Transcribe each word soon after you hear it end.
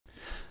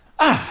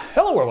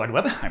Hello World Wide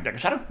Web, I'm Dr.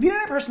 Shado, the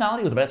internet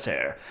personality with the best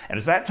hair. And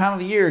it's that time of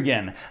the year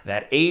again,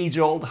 that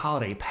age-old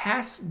holiday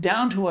passed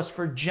down to us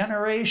for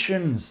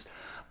generations.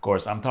 Of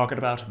course, I'm talking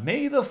about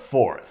May the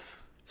 4th.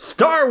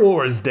 Star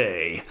Wars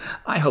Day!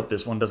 I hope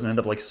this one doesn't end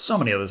up like so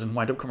many others and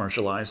wind up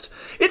commercialized.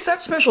 It's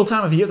that special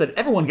time of year that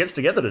everyone gets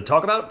together to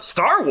talk about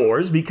Star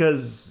Wars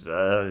because,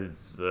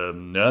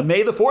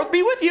 May the 4th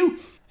be with you!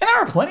 And there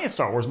are plenty of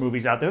Star Wars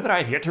movies out there that I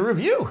have yet to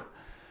review.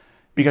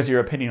 Because your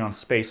opinion on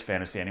space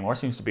fantasy anymore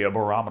seems to be a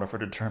barometer for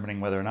determining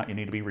whether or not you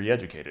need to be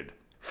re-educated.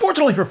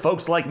 Fortunately for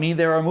folks like me,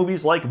 there are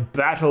movies like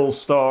Battle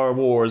Star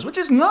Wars, which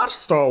is not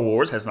Star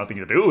Wars, has nothing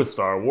to do with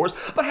Star Wars,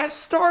 but has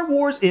Star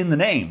Wars in the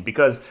name,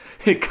 because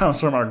it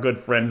comes from our good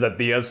friends at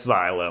the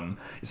Asylum.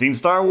 You seen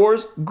Star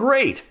Wars?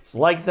 Great! It's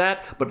like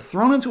that, but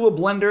thrown into a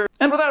blender,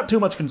 and without too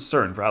much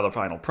concern for how the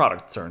final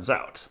product turns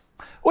out.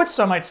 Which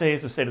some might say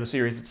is the state of the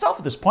series itself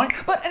at this point,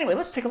 but anyway,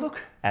 let's take a look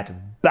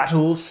at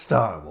Battle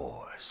Star Wars.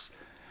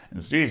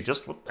 And see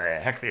just what the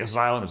heck the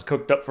Asylum has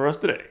cooked up for us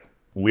today.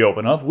 We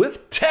open up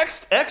with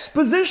text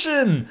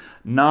exposition,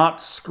 not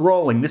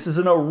scrolling. This is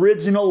an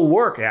original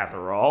work,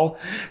 after all.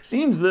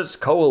 Seems this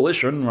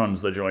coalition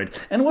runs the joint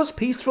and was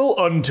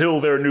peaceful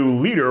until their new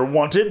leader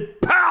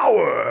wanted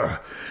power.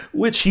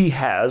 Which he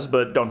has,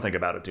 but don't think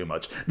about it too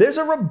much. There's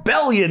a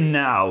rebellion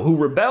now, who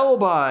rebel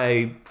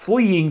by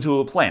fleeing to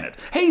a planet,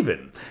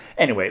 Haven.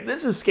 Anyway,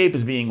 this escape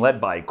is being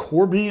led by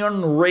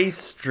Corbion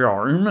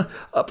Racejarm,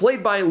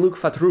 played by Luke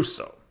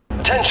Fatruso.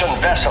 Attention,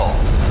 vessel.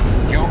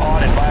 You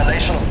are in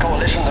violation of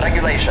Coalition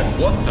regulation.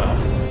 What the?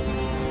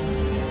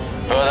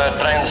 Further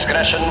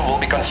transgression will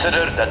be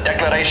considered a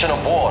declaration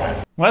of war.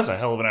 Well, that's a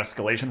hell of an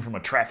escalation from a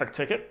traffic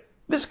ticket.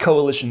 This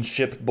Coalition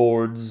ship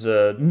boards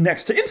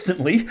next to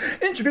instantly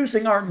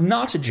introducing our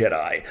not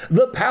Jedi,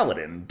 the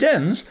Paladin,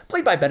 Dens,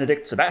 played by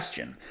Benedict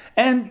Sebastian.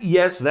 And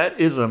yes, that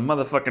is a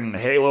motherfucking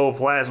Halo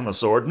plasma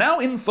sword, now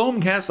in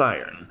foam cast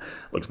iron.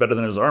 Looks better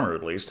than his armor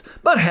at least.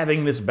 But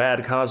having this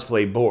bad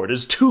cosplay board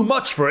is too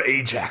much for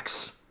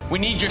Ajax. We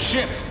need your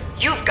ship.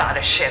 You've got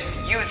a ship.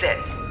 Use it.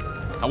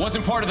 I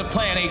wasn't part of the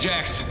plan,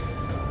 Ajax.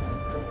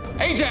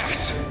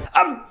 Ajax!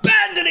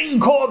 Abandoning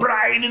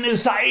Corbrine in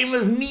his time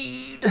of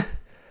need.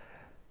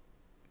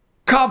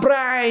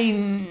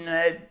 Cabron.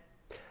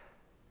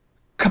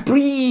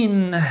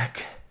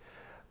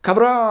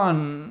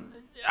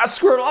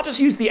 Screw it, I'll just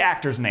use the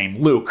actor's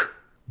name, Luke.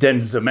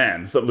 Dens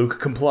demands that Luke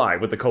comply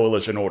with the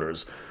Coalition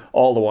orders.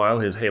 All the while,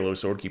 his Halo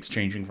sword keeps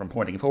changing from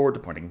pointing forward to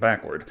pointing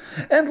backward.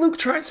 And Luke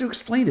tries to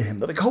explain to him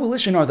that the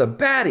Coalition are the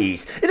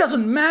baddies. It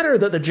doesn't matter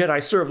that the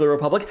Jedi serve the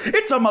Republic.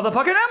 It's a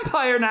motherfucking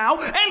empire now,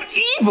 and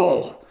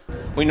evil!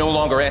 We no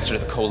longer answer to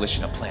the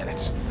Coalition of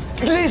planets.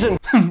 Treason!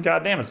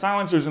 God damn it,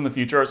 silencers in the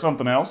future are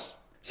something else.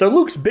 So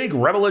Luke's big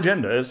rebel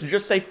agenda is to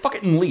just say fuck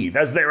it and leave,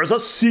 as there is a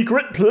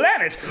secret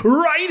planet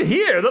right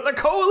here that the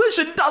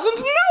Coalition doesn't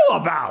know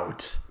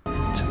about!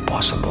 It's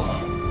impossible.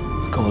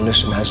 The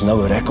Coalition has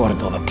no record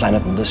of a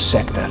planet in this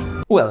sector.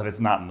 Well, if it's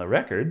not in the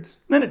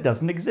records, then it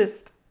doesn't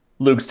exist.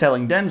 Luke's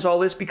telling Dens all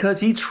this because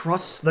he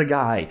trusts the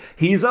guy.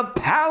 He's a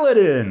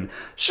paladin!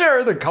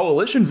 Sure, the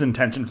Coalition's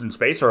intentions in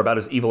space are about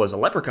as evil as a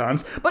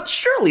leprechaun's, but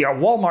surely a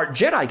Walmart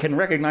Jedi can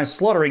recognize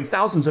slaughtering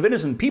thousands of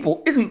innocent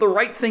people isn't the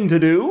right thing to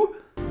do?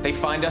 They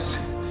find us,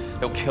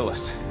 they'll kill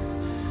us.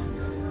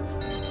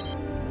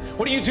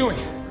 What are you doing?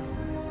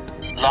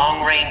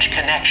 Long-range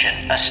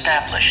connection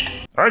established.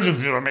 I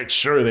just gotta make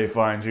sure they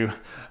find you.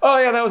 Oh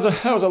yeah, that was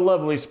a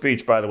lovely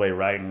speech, by the way.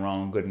 Right and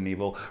wrong, good and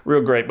evil,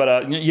 real great.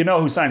 But you know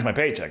who signs my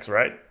paychecks,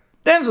 right?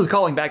 Dens was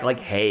calling back like,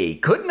 hey,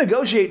 couldn't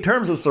negotiate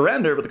terms of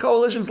surrender, but the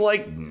Coalition's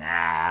like,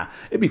 nah,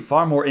 it'd be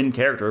far more in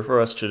character for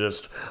us to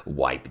just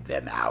wipe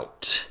them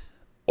out.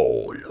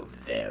 All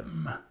of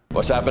them.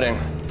 What's happening?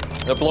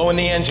 They're blowing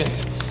the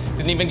engines.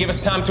 Didn't even give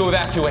us time to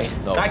evacuate.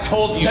 No. I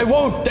told you. They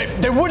won't.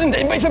 They wouldn't.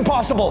 It's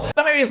impossible.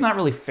 Now, maybe it's not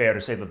really fair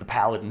to say that the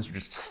Paladins are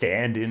just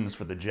stand-ins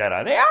for the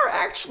Jedi. They are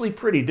actually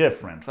pretty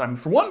different. I mean,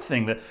 for one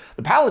thing, the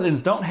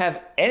Paladins don't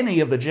have any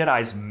of the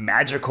Jedi's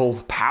magical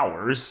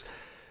powers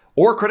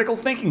or critical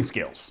thinking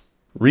skills.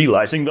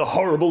 Realizing the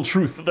horrible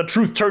truth that the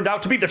truth turned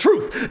out to be the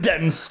truth,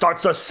 Dens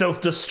starts a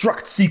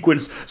self-destruct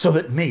sequence so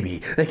that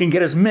maybe they can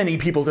get as many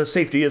people to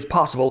safety as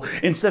possible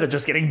instead of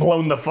just getting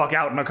blown the fuck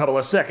out in a couple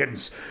of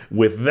seconds.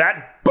 With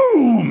that,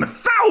 boom!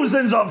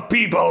 Thousands of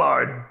people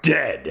are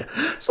dead!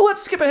 So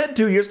let's skip ahead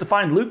 2 years to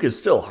find Luke is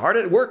still hard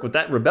at work with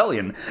that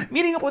rebellion,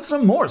 meeting up with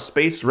some more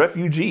space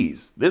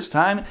refugees, this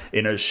time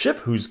in a ship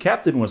whose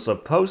captain was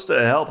supposed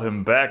to help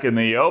him back in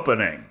the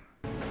opening.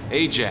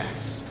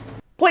 Ajax.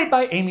 Played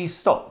by Amy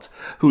Stolt,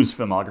 whose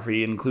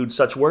filmography includes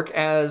such work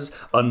as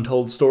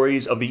Untold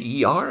Stories of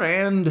the ER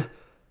and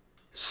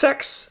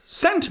Sex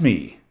Sent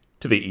Me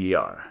to the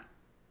ER.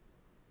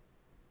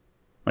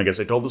 I guess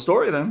I told the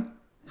story then.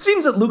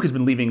 Seems that Luke has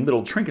been leaving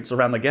little trinkets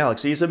around the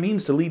galaxy as a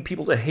means to lead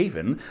people to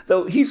Haven,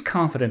 though he's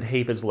confident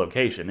Haven's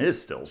location is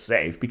still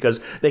safe because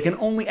they can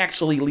only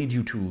actually lead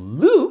you to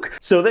Luke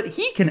so that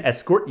he can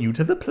escort you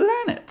to the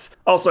planet.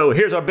 Also,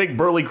 here's our big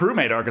burly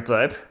crewmate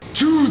archetype.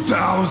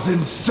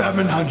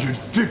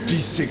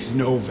 2,756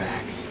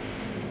 Novaks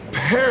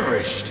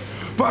perished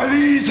by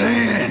these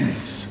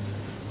hands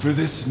for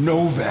this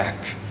Novak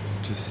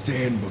to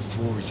stand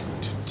before you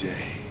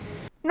today.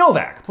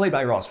 Novak, played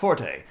by Ross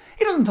Forte.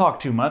 He doesn't talk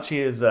too much. He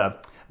is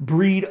a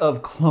breed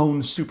of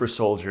clone super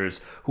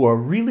soldiers who are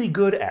really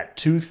good at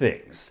two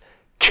things: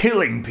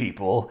 killing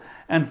people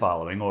and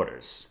following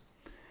orders.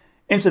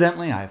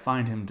 Incidentally, I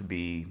find him to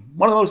be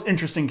one of the most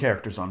interesting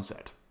characters on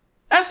set.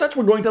 As such,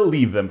 we're going to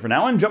leave them for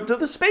now and jump to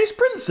the Space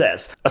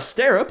Princess,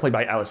 Astera, played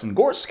by Alison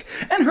Gorsk,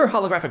 and her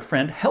holographic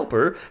friend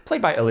Helper,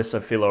 played by Alyssa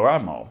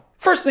Filoramo.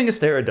 First thing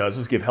Astera does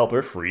is give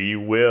Helper free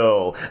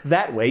will.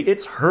 That way,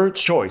 it's her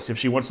choice if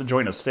she wants to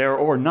join Astera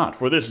or not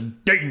for this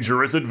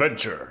dangerous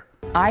adventure.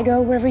 I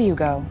go wherever you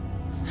go.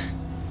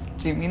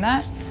 Do you mean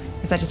that?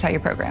 Is that just how you're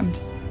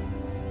programmed?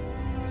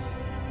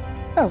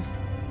 Both.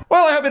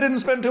 Well, I hope I didn't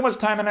spend too much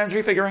time and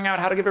energy figuring out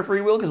how to give her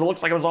free will, because it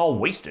looks like it was all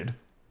wasted.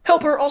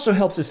 Helper also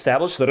helps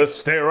establish that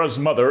Astera's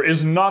mother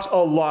is not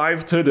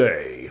alive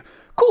today.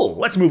 Cool,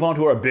 let's move on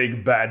to our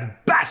big bad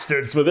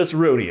bastards for this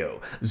rodeo.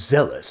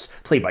 Zealous,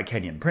 played by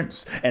Kenyon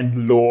Prince,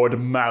 and Lord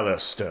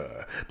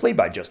Mallister, played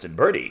by Justin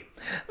Birdie.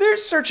 They're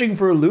searching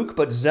for Luke,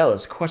 but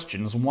Zealous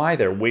questions why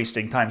they're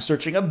wasting time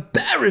searching a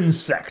barren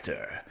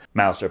sector.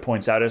 Mallister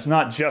points out it's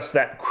not just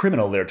that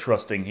criminal they're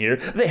trusting here,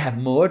 they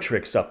have more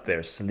tricks up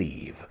their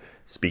sleeve.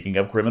 Speaking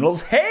of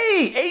criminals,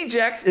 hey,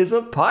 Ajax is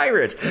a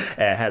pirate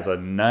and has a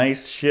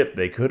nice ship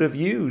they could have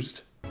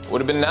used.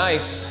 Would have been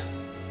nice.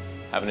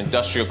 Have an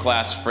industrial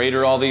class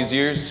freighter all these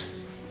years.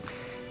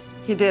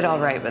 You did all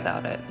right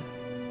without it.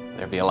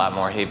 There'd be a lot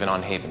more Haven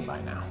on Haven by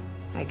now.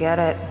 I get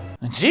it.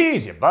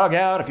 Jeez, you bug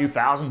out, a few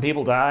thousand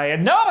people die,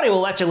 and nobody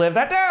will let you live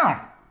that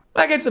down.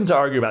 That gets them to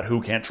argue about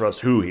who can't trust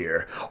who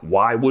here.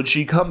 Why would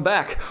she come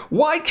back?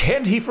 Why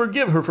can't he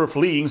forgive her for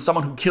fleeing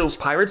someone who kills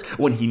pirates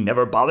when he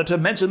never bothered to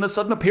mention the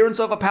sudden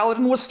appearance of a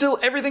paladin was still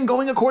everything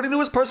going according to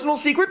his personal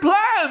secret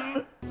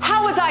plan?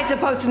 How was I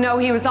supposed to know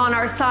he was on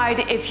our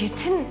side if you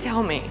didn't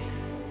tell me?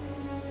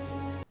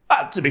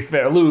 To be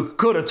fair, Luke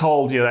could have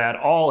told you that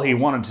all he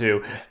wanted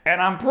to,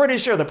 and I'm pretty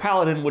sure the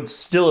paladin would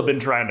still have been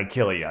trying to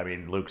kill you. I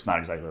mean, Luke's not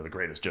exactly the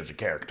greatest judge of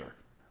character.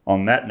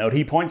 On that note,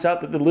 he points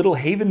out that the little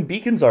Haven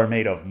beacons are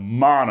made of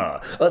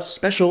mana, a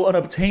special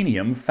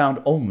unobtainium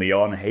found only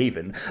on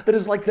Haven that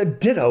is like the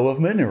ditto of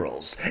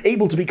minerals,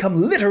 able to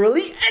become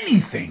literally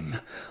anything.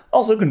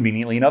 Also,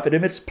 conveniently enough, it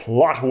emits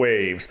plot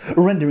waves,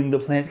 rendering the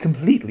planet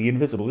completely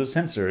invisible to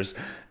sensors,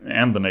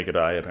 and the naked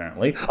eye,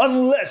 apparently,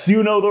 unless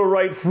you know the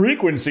right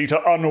frequency to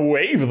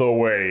unwave the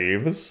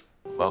waves.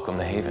 Welcome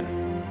to Haven.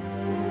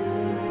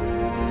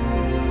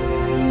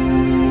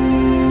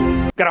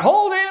 Got a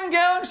whole damn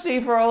galaxy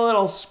for a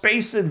little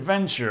space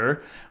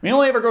adventure. We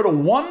only ever go to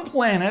one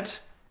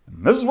planet,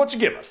 and this is what you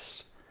give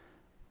us.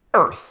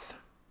 Earth.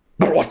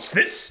 But what's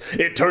this?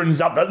 It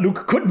turns out that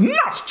Luke could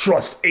not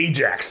trust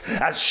Ajax,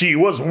 as she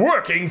was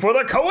working for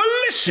the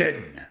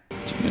Coalition.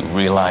 Do you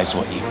realize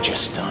what you've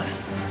just done?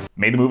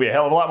 Made the movie a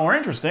hell of a lot more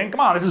interesting.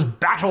 Come on, this is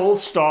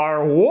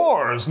Battlestar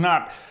Wars,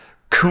 not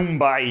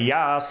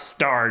Kumbaya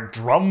Star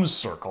Drum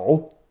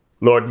Circle.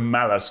 Lord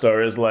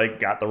Mallister is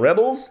like, got the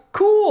rebels?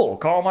 Cool,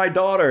 call my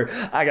daughter.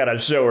 I gotta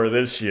show her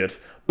this shit.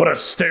 But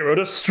Astera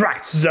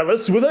distracts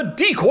Zealous with a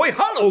decoy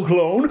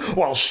holoclone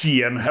while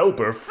she and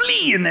Helper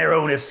flee in their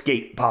own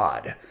escape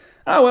pod.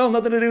 Ah well,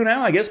 nothing to do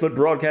now, I guess, but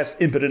broadcast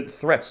impotent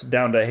threats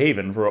down to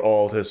Haven for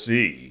all to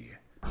see.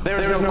 There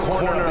is no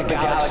corner of the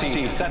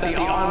galaxy that the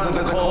arms of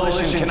the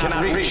Coalition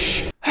cannot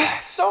reach.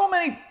 So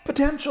many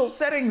potential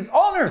settings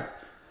on Earth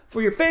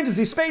for your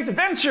fantasy space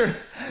adventure.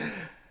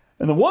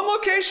 And the one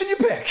location you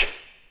pick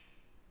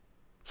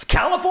is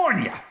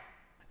California.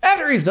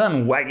 After he's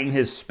done wagging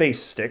his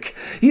space stick,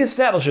 he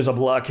establishes a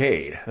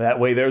blockade. That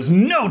way there's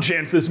no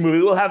chance this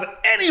movie will have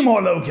any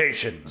more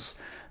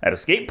locations. That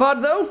escape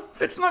pod, though,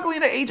 fits snugly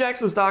into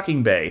Ajax's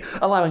docking bay,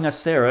 allowing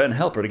Astera and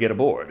Helper to get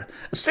aboard.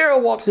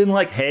 Astera walks in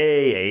like,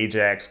 hey,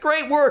 Ajax,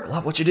 great work,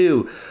 love what you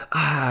do.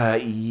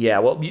 Yeah,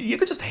 well, you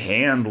could just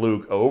hand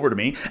Luke over to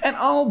me, and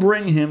I'll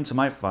bring him to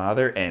my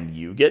father, and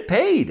you get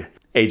paid.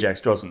 Ajax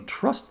doesn't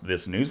trust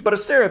this news, but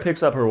Astera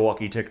picks up her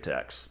walkie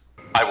tic-tacs.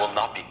 I will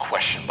not be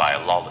questioned by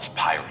a lawless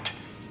pirate.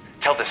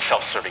 Tell this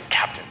self-serving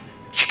captain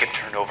she can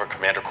turn over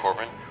Commander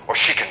Corbin, or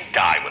she can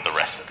die with the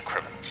rest of the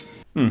criminals.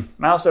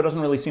 Mallister doesn't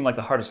really seem like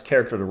the hardest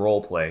character to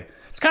roleplay.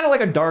 It's kind of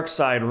like a dark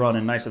side run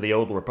in Knights of the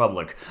Old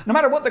Republic. No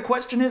matter what the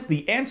question is,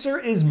 the answer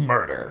is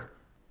murder.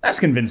 That's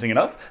convincing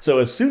enough, so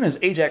as soon as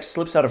Ajax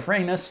slips out of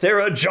frame,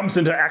 Astera jumps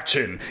into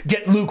action,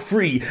 get Luke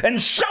free,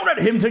 and shout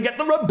at him to get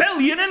the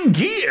rebellion in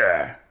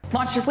gear!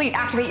 Launch your fleet,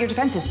 activate your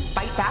defenses,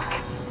 fight back.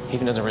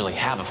 Haven doesn't really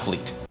have a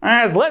fleet.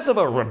 It's less of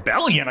a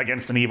rebellion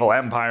against an evil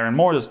empire and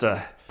more just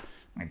a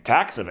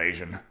tax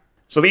evasion.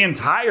 So the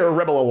entire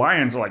Rebel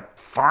Alliance are like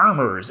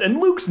farmers, and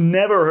Luke's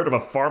never heard of a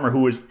farmer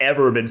who has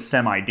ever been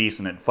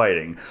semi-decent at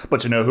fighting.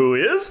 But you know who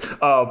is?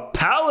 A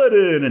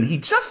paladin, and he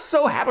just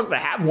so happens to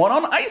have one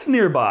on ice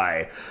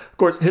nearby. Of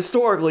course,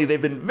 historically, they've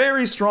been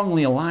very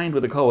strongly aligned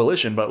with the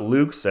Coalition, but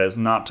Luke says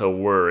not to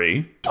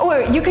worry. Oh,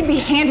 you could be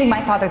handing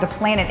my father the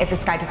planet if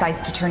this guy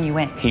decides to turn you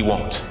in. He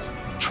won't.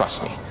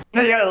 Trust me.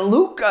 Yeah,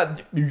 Luke,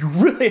 you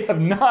really have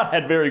not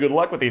had very good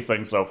luck with these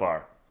things so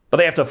far. But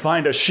they have to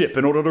find a ship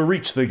in order to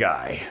reach the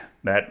guy.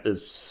 That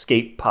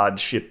escape pod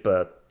ship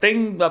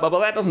thing, but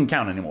that doesn't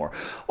count anymore.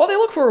 While they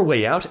look for a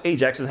way out,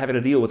 Ajax is having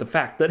to deal with the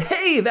fact that,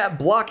 hey, that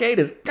blockade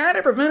has kind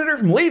of prevented her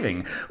from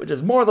leaving, which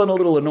is more than a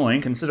little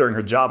annoying considering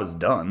her job is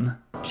done.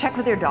 Check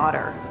with your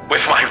daughter.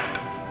 With my...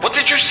 What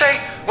did you say?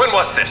 When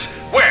was this?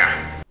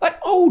 Where? But,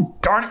 oh,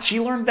 darn it, she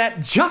learned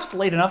that just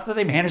late enough that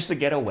they managed to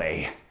get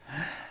away.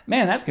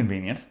 Man, that's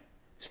convenient.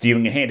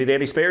 Stealing a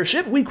handy-dandy spare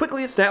ship, we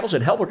quickly establish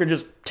that Helper can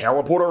just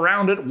teleport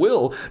around at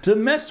will to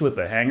mess with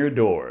the hangar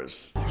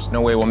doors. There's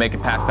no way we'll make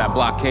it past that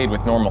blockade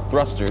with normal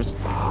thrusters. You're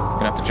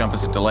gonna have to jump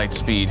us at light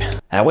speed.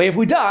 That way if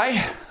we die,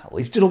 at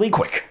least it'll be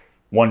quick.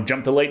 One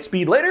jump to light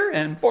speed later,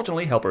 and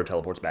fortunately Helper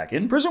teleports back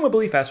in,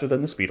 presumably faster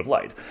than the speed of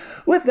light.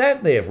 With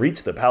that, they have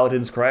reached the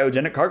Paladin's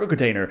cryogenic cargo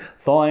container.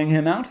 Thawing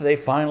him out, they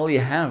finally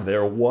have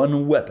their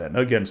one weapon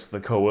against the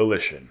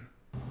Coalition.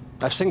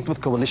 I've synced with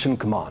Coalition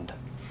Command.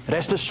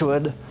 Rest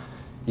assured,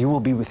 you will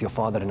be with your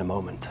father in a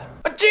moment.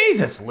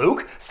 Jesus,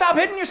 Luke! Stop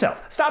hitting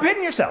yourself! Stop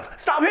hitting yourself!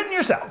 Stop hitting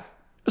yourself!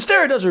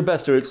 Astera does her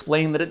best to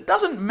explain that it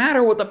doesn't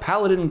matter what the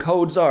Paladin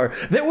codes are.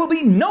 There will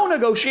be no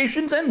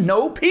negotiations and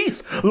no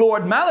peace.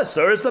 Lord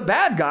Malister is the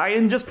bad guy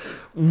and just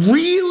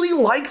really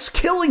likes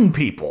killing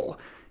people.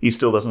 He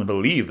still doesn't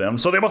believe them,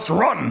 so they must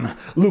run!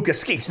 Luke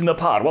escapes in the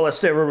pod while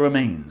Astera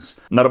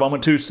remains. Not a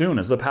moment too soon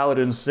as the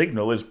Paladin's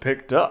signal is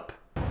picked up.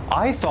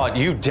 I thought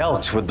you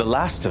dealt with the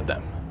last of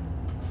them.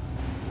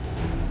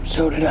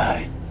 So did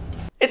I.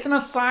 It's an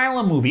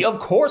Asylum movie. Of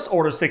course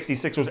Order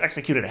 66 was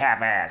executed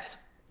half-assed.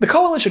 The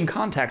Coalition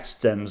contacts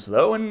Dens,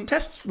 though, and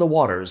tests the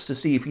waters to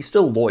see if he's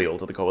still loyal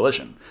to the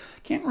Coalition.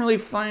 Can't really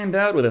find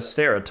out with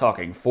Astera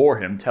talking for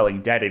him,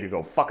 telling Daddy to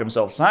go fuck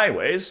himself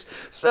sideways.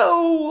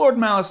 So Lord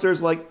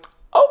Malister's like,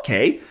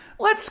 okay,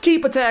 let's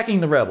keep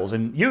attacking the rebels,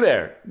 and you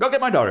there, go get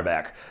my daughter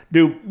back.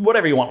 Do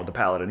whatever you want with the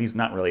Paladin, he's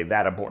not really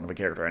that important of a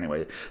character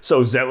anyway.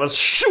 So Zealous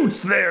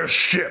shoots their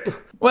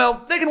ship!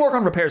 Well, they can work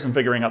on repairs and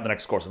figuring out the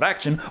next course of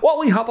action, while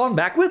we hop on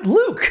back with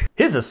Luke!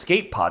 His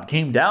escape pod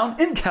came down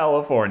in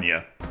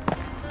California.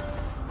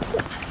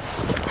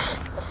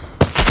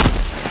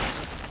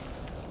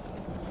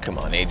 Come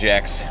on,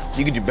 Ajax.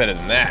 You could do better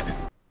than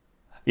that.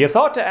 You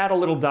thought to add a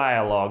little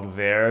dialogue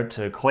there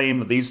to claim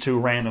that these two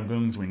random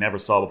goons we never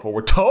saw before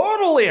were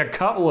totally a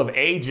couple of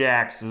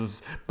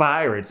Ajax's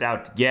pirates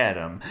out to get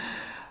him.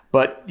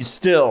 But you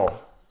still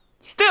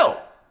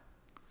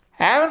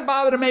haven't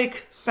bothered to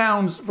make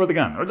sounds for the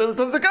gun. Or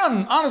the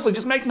gun, honestly,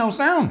 just make no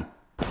sound.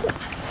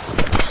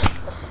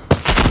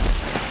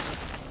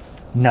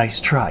 Nice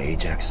try,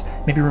 Ajax.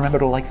 Maybe remember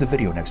to like the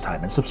video next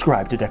time and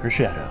subscribe to Decker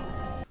Shado.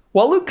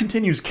 While Luke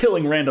continues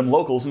killing random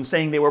locals and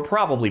saying they were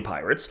probably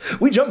pirates,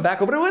 we jump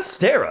back over to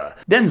Astera.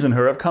 Dens and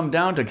her have come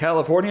down to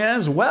California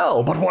as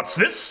well. But what's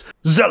this?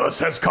 Zealous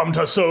has come to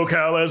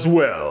SoCal as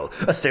well.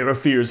 Astera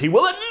fears he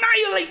will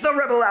annihilate the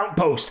rebel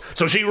outpost,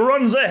 so she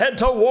runs ahead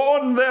to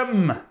warn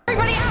them.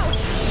 Everybody out!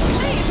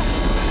 Leave!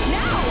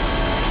 Now!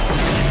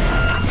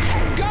 I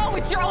said go!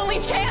 It's your only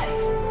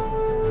chance!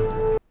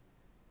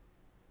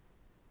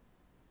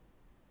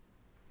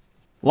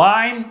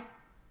 Line.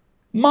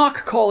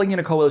 Mock calling in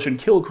a Coalition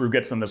kill crew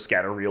gets them to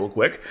scatter real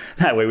quick.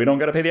 That way we don't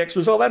gotta pay the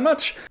extras all that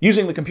much.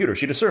 Using the computer,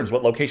 she discerns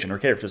what location her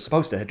character is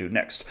supposed to head to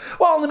next.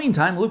 While in the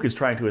meantime, Luke is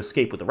trying to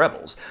escape with the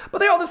rebels. But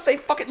they all just say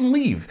fuck it and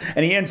leave,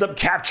 and he ends up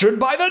captured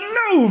by the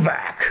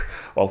Novak!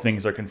 While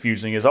things are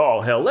confusing as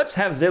all hell, let's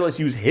have Zealous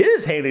use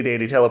his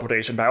handy-dandy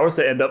teleportation powers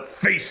to end up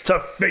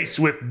face-to-face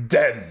with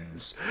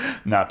Dens.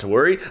 Not to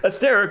worry,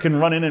 Astera can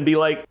run in and be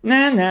like,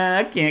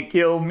 nah, can't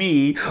kill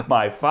me.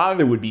 My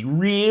father would be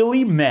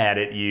really mad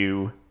at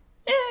you.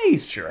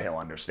 He's sure he'll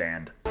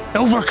understand.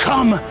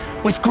 Overcome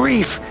with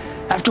grief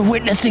after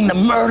witnessing the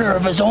murder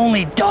of his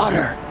only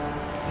daughter,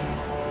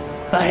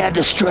 I had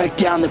to strike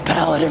down the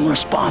Paladin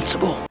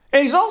responsible.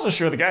 And he's also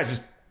sure the guy's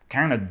just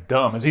kind of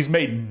dumb, as he's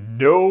made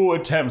no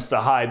attempts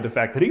to hide the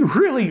fact that he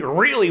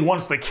really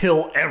wants to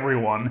kill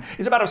everyone.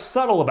 He's about as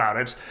subtle about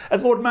it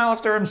as Lord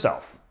Malister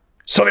himself.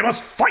 So they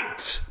must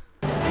fight!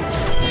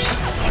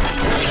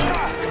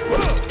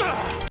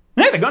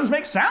 Hey, the guns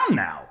make sound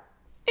now!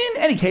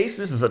 In any case,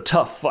 this is a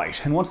tough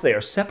fight, and once they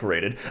are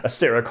separated,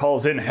 Astera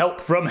calls in help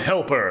from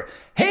Helper.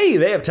 Hey,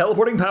 they have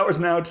teleporting powers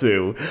now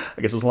too.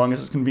 I guess as long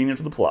as it's convenient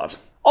to the plot.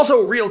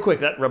 Also, real quick,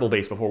 that rebel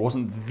base before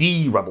wasn't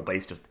the rebel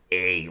base, just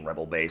a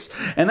rebel base.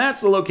 And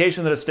that's the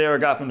location that Astera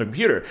got from the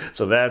computer,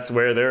 so that's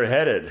where they're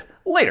headed.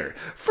 Later.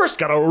 First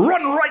gotta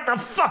run right the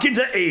fuck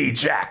into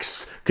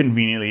Ajax.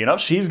 Conveniently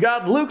enough, she's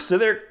got Luke, so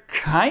they're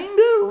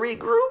kinda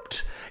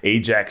regrouped.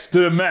 Ajax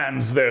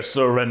demands their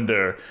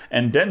surrender.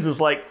 And Dens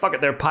is like, fuck it,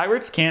 they're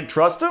pirates, can't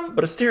trust them.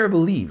 But Astera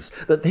believes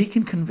that they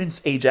can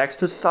convince Ajax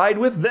to side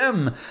with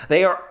them.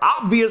 They are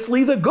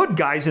obviously the good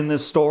guys in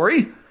this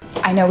story.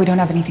 I know we don't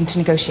have anything to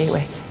negotiate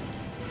with,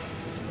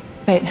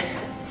 but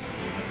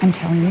I'm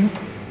telling you,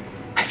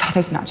 my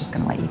father's not just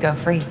gonna let you go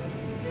free.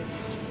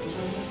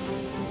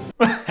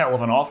 Hell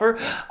of an offer.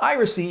 I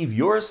receive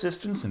your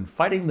assistance in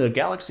fighting the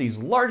galaxy's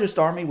largest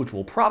army, which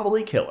will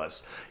probably kill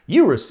us.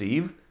 You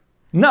receive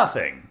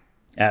Nothing.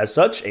 As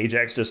such,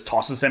 Ajax just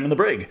tosses him in the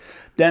brig.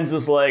 Den's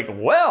is like,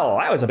 well,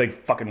 that was a big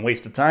fucking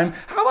waste of time.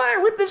 How about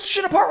I rip this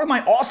shit apart with my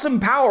awesome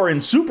power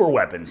and super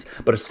weapons?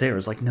 But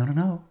Astera's like,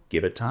 no,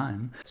 give it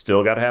time.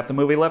 Still got half the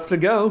movie left to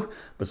go.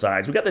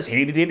 Besides, we got this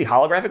handy-dandy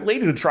holographic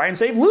lady to try and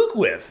save Luke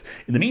with.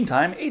 In the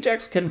meantime,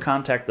 Ajax can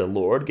contact the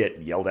Lord,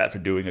 get yelled at for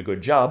doing a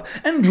good job,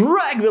 and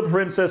drag the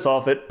princess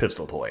off at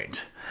pistol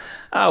point.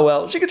 Ah,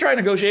 well, she could try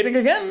negotiating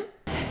again.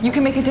 You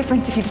can make a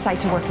difference if you decide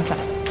to work with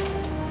us.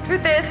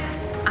 Truth is,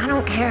 I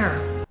don't care.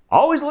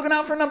 Always looking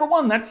out for number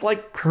one. That's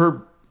like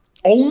her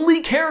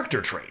only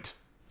character trait.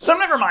 So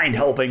never mind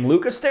helping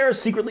Luke. Astera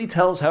secretly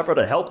tells Hepra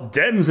to help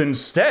Dens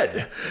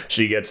instead.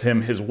 She gets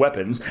him his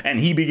weapons, and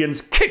he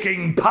begins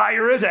kicking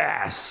pirate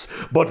ass.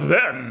 But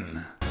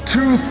then...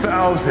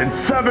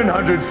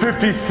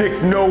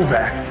 2,756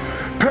 Novaks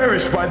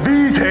perished by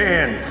these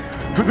hands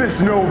for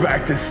this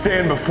Novak to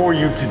stand before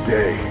you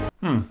today.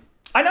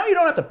 I know you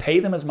don't have to pay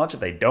them as much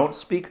if they don't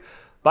speak,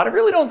 but I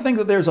really don't think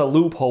that there's a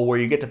loophole where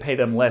you get to pay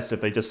them less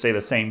if they just say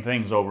the same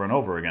things over and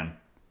over again.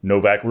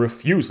 Novak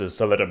refuses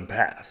to let him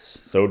pass,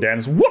 so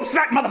Dan's whoops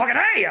that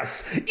motherfucking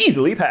ass,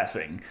 easily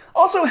passing.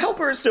 Also,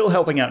 Helper is still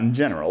helping out in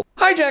general,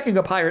 hijacking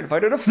a pirate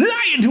fighter to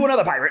fly into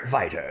another pirate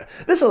fighter.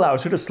 This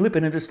allows her to slip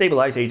in and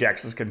destabilize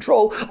Ajax's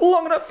control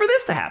long enough for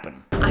this to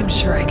happen. I'm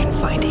sure I can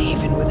find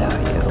Haven without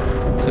you.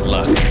 Good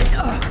luck.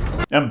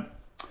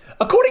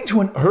 According to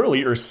an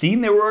earlier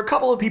scene, there were a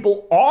couple of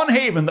people on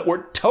Haven that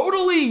were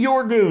totally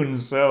your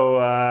goons,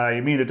 so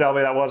you mean to tell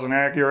me that wasn't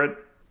accurate?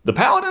 The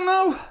Paladin,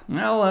 though?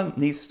 Well,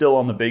 he's still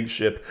on the big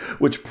ship,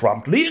 which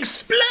promptly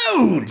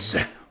explodes!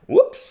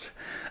 Whoops.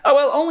 Oh,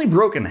 well, only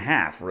broke in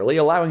half, really,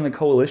 allowing the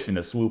Coalition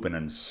to swoop in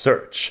and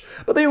search.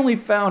 But they only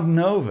found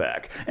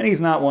Novak, and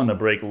he's not one to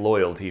break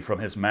loyalty from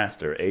his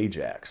master,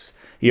 Ajax.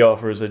 He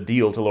offers a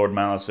deal to Lord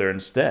Malister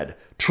instead.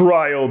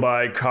 Trial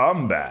by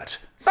combat.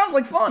 Sounds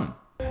like fun.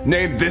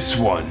 Name this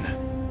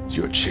one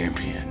your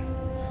champion,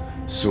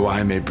 so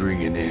I may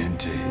bring an end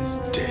to his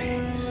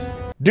days.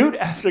 Dude,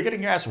 after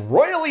getting your ass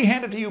royally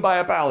handed to you by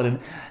a paladin,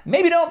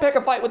 maybe don't pick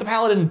a fight with the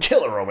paladin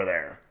killer over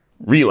there.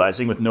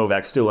 Realizing with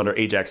Novak still under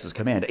Ajax's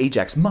command,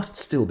 Ajax must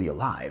still be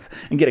alive,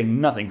 and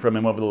getting nothing from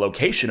him over the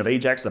location of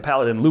Ajax the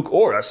Paladin, Luke,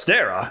 or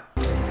Astera.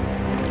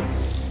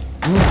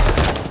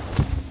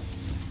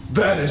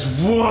 That is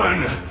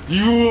one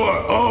you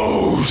are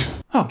owed!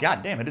 Oh,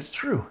 god damn it, it's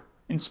true.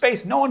 In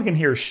space, no one can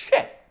hear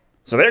shit.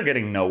 So they're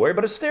getting nowhere,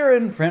 but Astera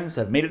and friends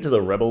have made it to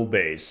the rebel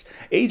base.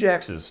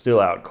 Ajax is still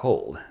out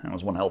cold. That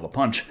was one hell of a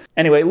punch.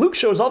 Anyway, Luke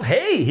shows off,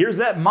 hey, here's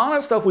that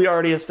mana stuff we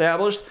already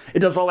established. It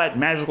does all that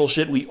magical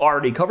shit we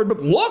already covered,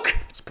 but look,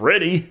 it's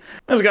pretty.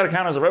 That's gotta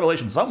count as a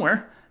revelation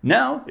somewhere.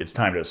 Now, it's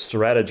time to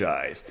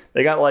strategize.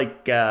 They got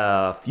like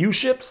a few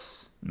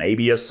ships,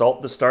 maybe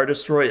assault the Star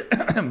Destroyer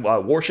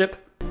warship.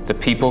 The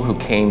people who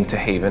came to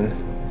Haven,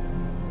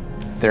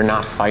 they're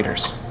not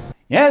fighters.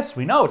 Yes,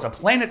 we know, it's a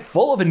planet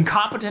full of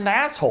incompetent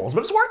assholes, but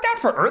it's worked out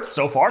for Earth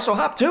so far, so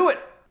hop to it.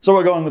 So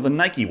we're going with the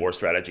Nike War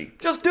strategy.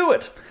 Just do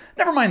it.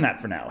 Never mind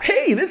that for now.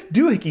 Hey, this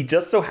doohickey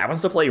just so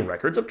happens to play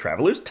records of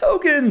Traveler's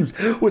tokens,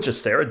 which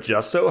Astera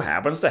just so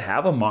happens to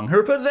have among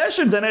her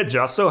possessions, and it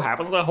just so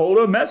happens to hold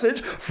a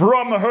message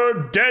from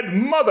her dead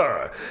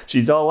mother.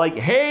 She's all like,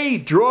 hey,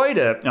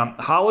 droid,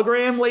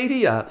 hologram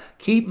lady,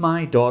 keep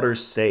my daughter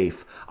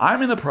safe.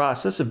 I'm in the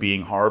process of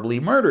being horribly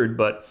murdered,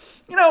 but...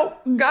 you know,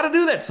 gotta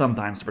do that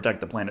sometimes to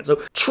protect the planet.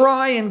 So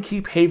try and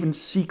keep Haven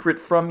secret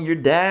from your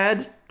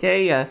dad,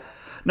 okay?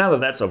 Now that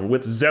that's over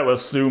with,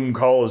 Asylum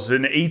calls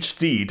in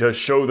HD to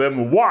show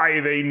them why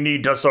they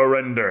need to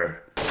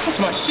surrender. That's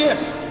my ship!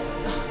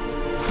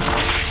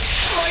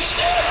 My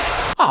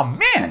ship! Oh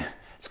man,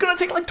 it's gonna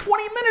take like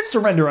 20 minutes to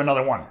render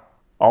another one.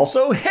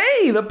 Also,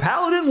 hey, the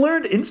Paladin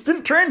learned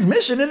instant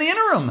transmission in the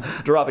interim,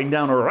 dropping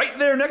down right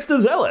there next to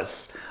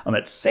Zealous, on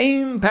that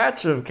same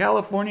patch of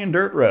Californian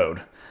dirt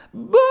road.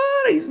 But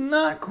he's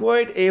not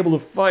quite able to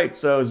fight,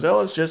 so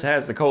Zealous just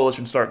has the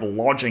Coalition start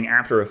launching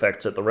after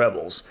effects at the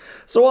rebels.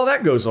 So while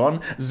that goes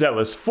on,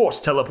 Zealous force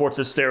teleports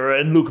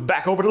Astera and Luke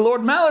back over to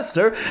Lord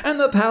Malister, and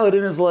the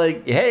Paladin is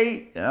like,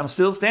 hey, I'm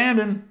still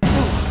standing.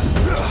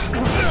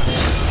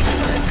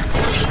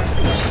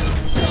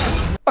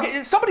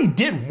 Okay, somebody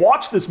did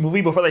watch this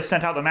movie before they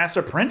sent out the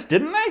master print,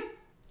 didn't they?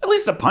 At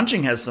least the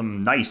punching has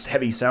some nice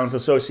heavy sounds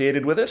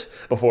associated with it.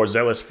 Before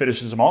Zealous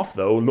finishes him off,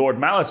 though, Lord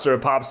Malister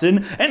pops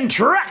in and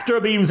tractor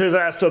beams his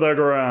ass to the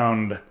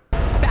ground.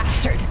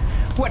 Bastard!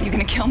 What, are you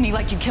gonna kill me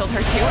like you killed her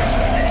too?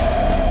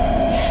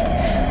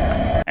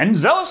 And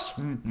Zealous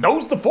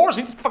knows the Force.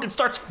 He just fucking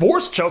starts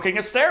force choking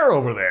Astera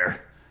over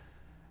there.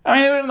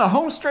 I mean, in the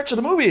home stretch of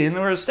the movie, and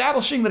we're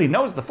establishing that he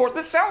knows the Force.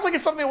 This sounds like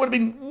it's something that would have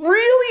been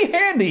really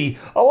handy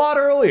a lot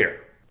earlier.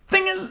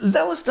 Thing is,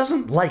 Zealous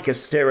doesn't like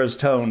Astera's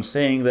tone,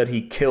 saying that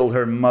he killed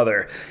her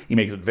mother. He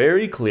makes it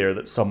very clear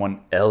that someone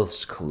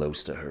else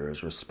close to her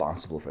is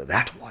responsible for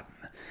that one.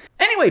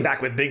 Anyway,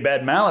 back with Big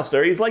Bad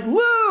Malister, he's like,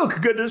 Luke,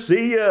 good to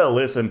see ya.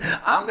 Listen,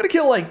 I'm gonna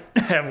kill, like,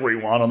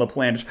 everyone on the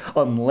planet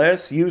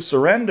unless you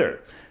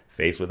surrender.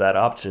 Faced with that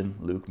option,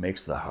 Luke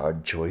makes the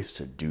hard choice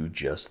to do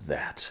just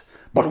that.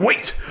 But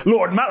wait,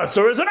 Lord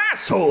Malister is an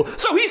asshole,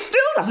 so he still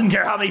doesn't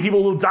care how many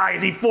people will die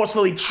as he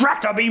forcefully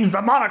tractor beams the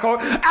Monocore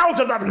out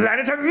of the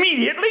planet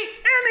immediately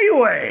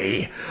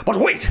anyway. But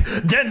wait,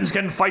 Dens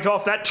can fight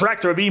off that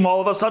tractor beam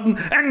all of a sudden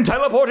and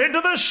teleport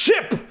into the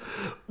ship.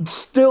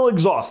 Still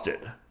exhausted.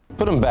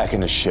 Put him back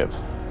in the ship.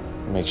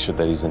 Make sure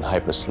that he's in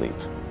hypersleep.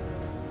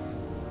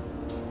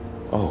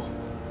 Oh,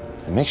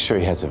 and make sure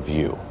he has a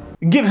view.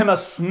 Give him a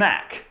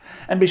snack,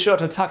 and be sure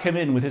to tuck him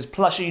in with his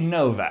plushy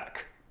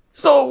Novak.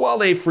 So while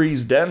they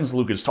freeze Dens,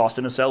 Luke is tossed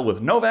in a cell with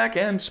Novak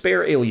and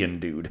spare alien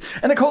dude,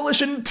 and the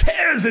Coalition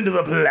tears into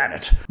the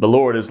planet. The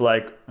Lord is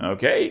like,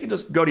 okay, you can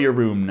just go to your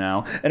room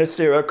now, and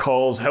Astera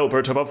calls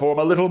Helper to perform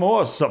a little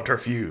more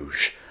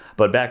subterfuge.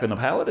 But back on the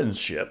Paladin's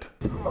ship,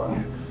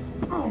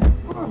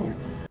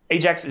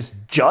 Ajax is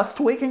just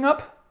waking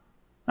up?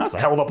 That's a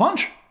hell of a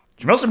punch.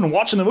 She must have been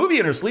watching the movie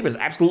in her sleep, as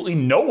absolutely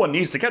no one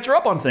needs to catch her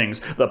up on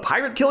things. The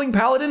pirate-killing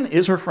Paladin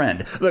is her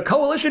friend, the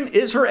Coalition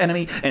is her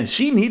enemy, and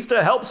she needs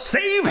to help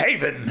save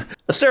Haven.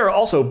 Astera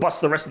also busts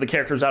the rest of the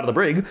characters out of the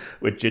brig,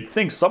 which you'd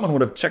think someone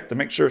would have checked to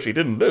make sure she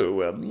didn't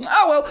do.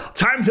 Oh well,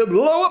 time to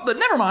blow up, but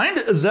never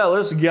mind.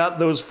 Zealous got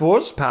those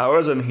force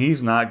powers, and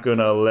he's not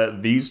gonna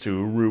let these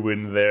two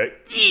ruin their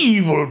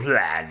evil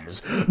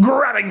plans.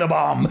 Grabbing the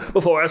bomb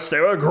before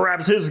Astera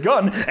grabs his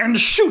gun and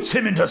shoots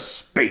him into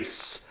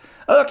space.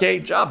 Okay,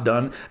 job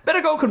done.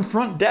 Better go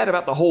confront Dad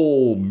about the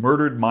whole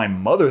murdered my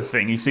mother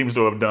thing he seems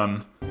to have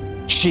done.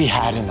 She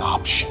had an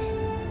option.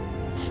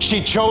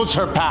 She chose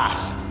her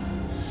path.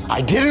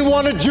 I didn't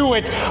want to do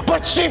it,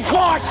 but she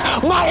forced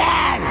my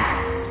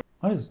hand!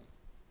 What is...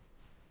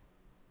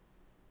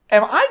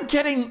 Am I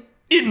getting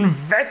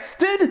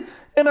invested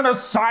in an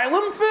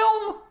Asylum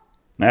film?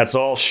 That's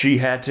all she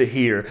had to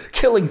hear.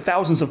 Killing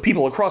thousands of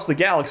people across the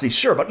galaxy,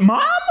 sure, but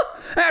Mom?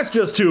 That's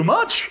just too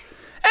much.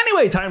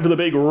 Anyway, time for the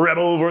big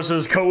Rebel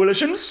versus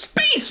Coalition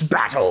space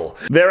battle.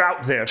 They're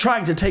out there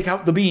trying to take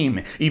out the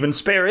beam, even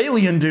spare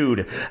alien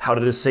dude. How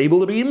to disable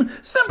the beam?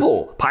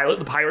 Simple. Pilot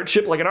the pirate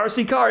ship like an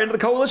RC car into the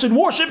Coalition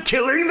warship,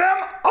 killing them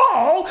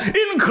all,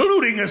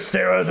 including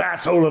Astera's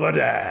asshole of a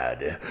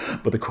dad.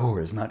 But the core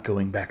is not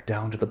going back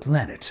down to the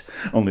planet.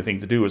 Only thing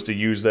to do is to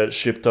use that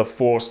ship to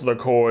force the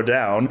core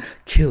down,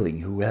 killing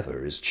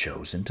whoever is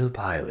chosen to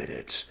pilot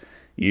it.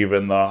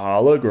 Even the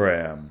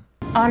hologram.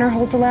 Honor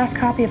holds the last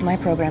copy of my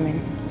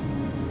programming.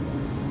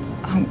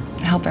 Oh,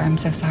 Helper, I'm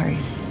so sorry.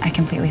 I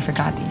completely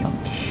forgot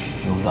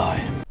that You'll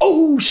die.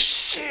 Oh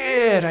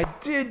shit, I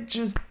did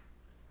just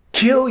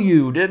kill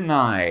you, didn't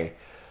I?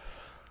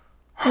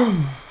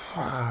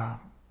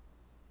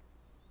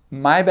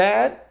 My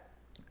bad?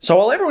 So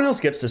while everyone else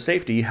gets to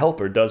safety,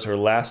 Helper does her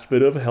last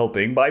bit of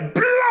helping by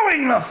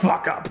blowing the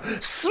fuck up,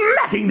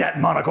 smacking that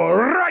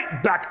Monocore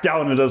right back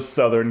down into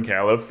Southern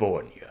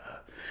California.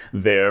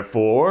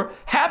 Therefore,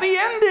 happy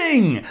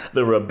ending!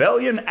 The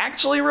rebellion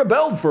actually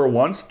rebelled for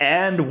once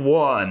and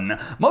won.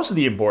 Most of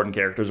the important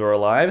characters are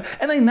alive,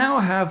 and they now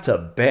have to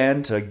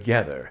band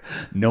together,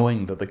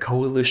 knowing that the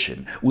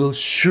Coalition will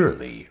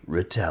surely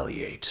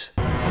retaliate.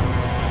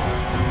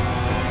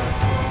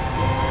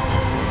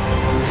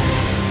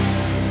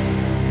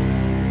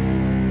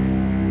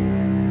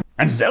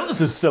 And Zealous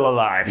is still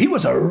alive. He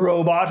was a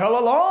robot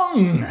all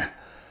along.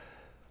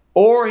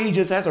 Or he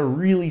just has a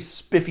really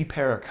spiffy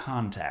pair of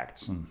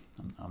contacts.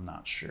 I'm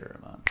not sure.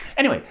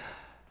 Anyway,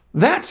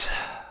 that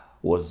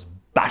was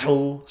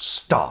Battle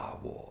Star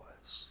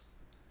Wars.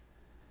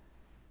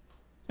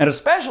 And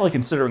especially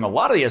considering a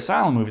lot of the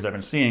Asylum movies I've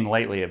been seeing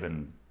lately have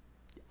been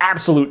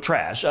absolute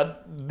trash,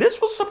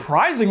 this was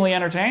surprisingly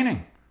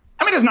entertaining.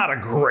 I mean, it's not a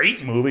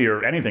great movie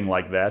or anything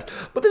like that,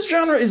 but this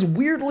genre is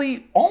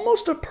weirdly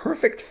almost a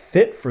perfect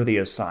fit for the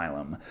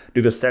Asylum.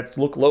 Do the sets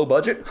look low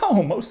budget?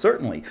 Oh, most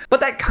certainly.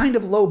 But that kind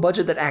of low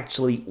budget that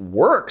actually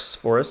works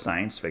for a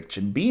science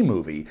fiction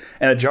B-movie.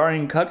 And the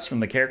jarring cuts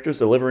from the characters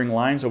delivering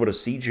lines over to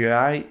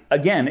CGI,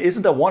 again,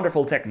 isn't a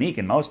wonderful technique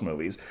in most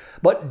movies,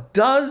 but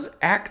does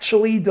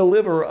actually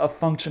deliver a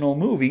functional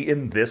movie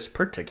in this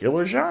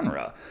particular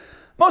genre.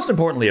 Most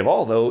importantly of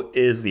all, though,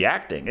 is the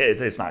acting.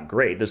 It's not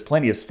great. There's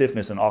plenty of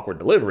stiffness and awkward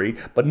delivery,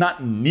 but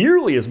not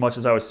nearly as much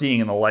as I was seeing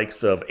in the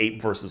likes of Ape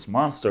vs.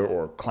 Monster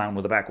or Clown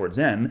with a Backwards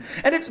N,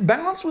 and it's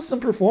balanced with some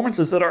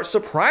performances that are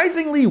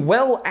surprisingly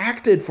well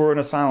acted for an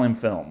Asylum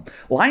film.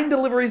 Line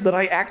deliveries that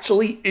I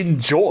actually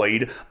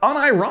enjoyed,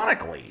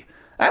 unironically.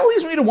 That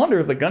leaves me to wonder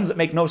if the guns that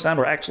make no sound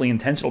were actually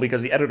intentional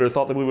because the editor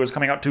thought the movie was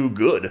coming out too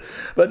good.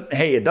 But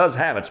hey, it does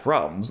have its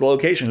problems. The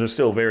locations are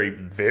still very,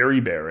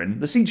 very barren.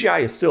 The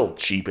CGI is still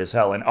cheap as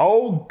hell, and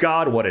oh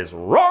god, what is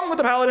wrong with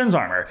the Paladin's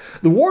armor?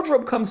 The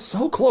wardrobe comes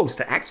so close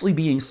to actually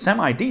being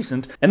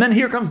semi-decent, and then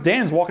here comes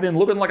Dan's walking in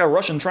looking like a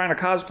Russian trying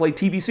to cosplay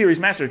TV series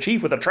Master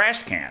Chief with a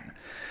trash can.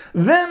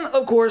 Then,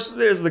 of course,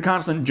 there's the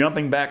constant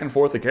jumping back and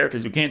forth of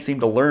characters who can't seem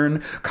to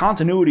learn,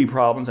 continuity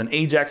problems, and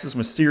Ajax's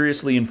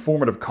mysteriously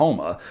informative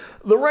coma.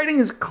 The writing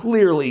is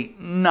clearly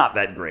not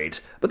that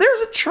great, but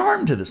there's a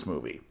charm to this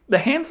movie. The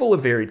handful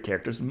of varied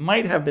characters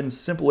might have been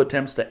simple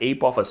attempts to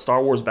ape off a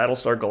Star Wars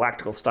Battlestar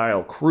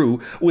Galactica-style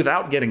crew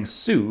without getting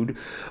sued,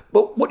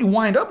 but what you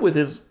wind up with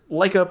is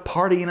like a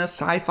party in a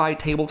sci-fi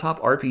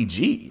tabletop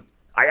RPG.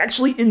 I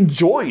actually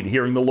enjoyed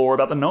hearing the lore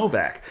about the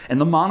Novak, and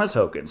the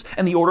Monotokens,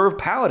 and the Order of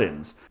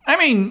Paladins. I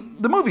mean,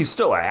 the movie's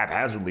still a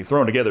haphazardly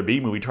thrown together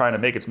B-movie trying to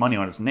make its money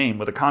on its name,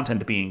 with the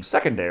content being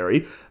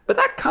secondary, but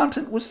that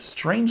content was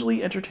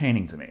strangely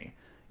entertaining to me.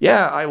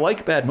 Yeah, I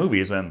like bad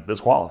movies, and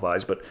this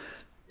qualifies, but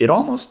it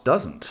almost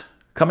doesn't.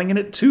 Coming in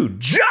at 2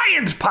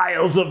 giant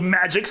piles of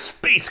magic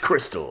space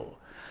crystal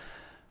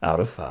out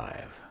of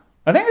 5.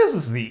 I think this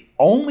is the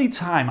only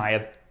time I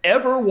have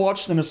ever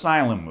watched an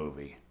Asylum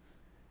movie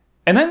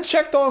and then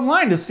checked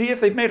online to see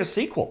if they've made a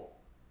sequel.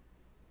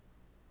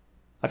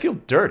 I feel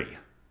dirty.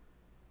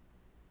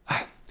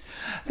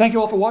 Thank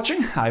you all for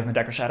watching. I've been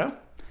Dr. Shado.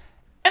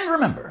 And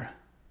remember,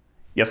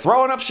 you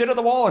throw enough shit at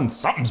the wall and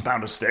something's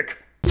bound to stick.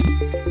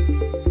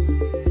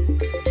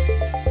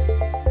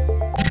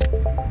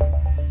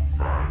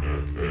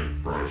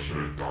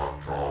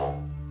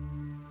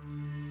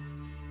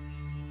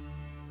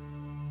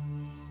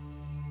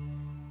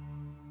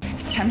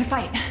 It's time to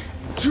fight.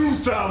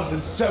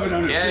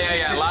 2,700.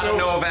 Yeah, a lot of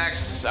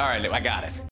Novaks. All right, I got it.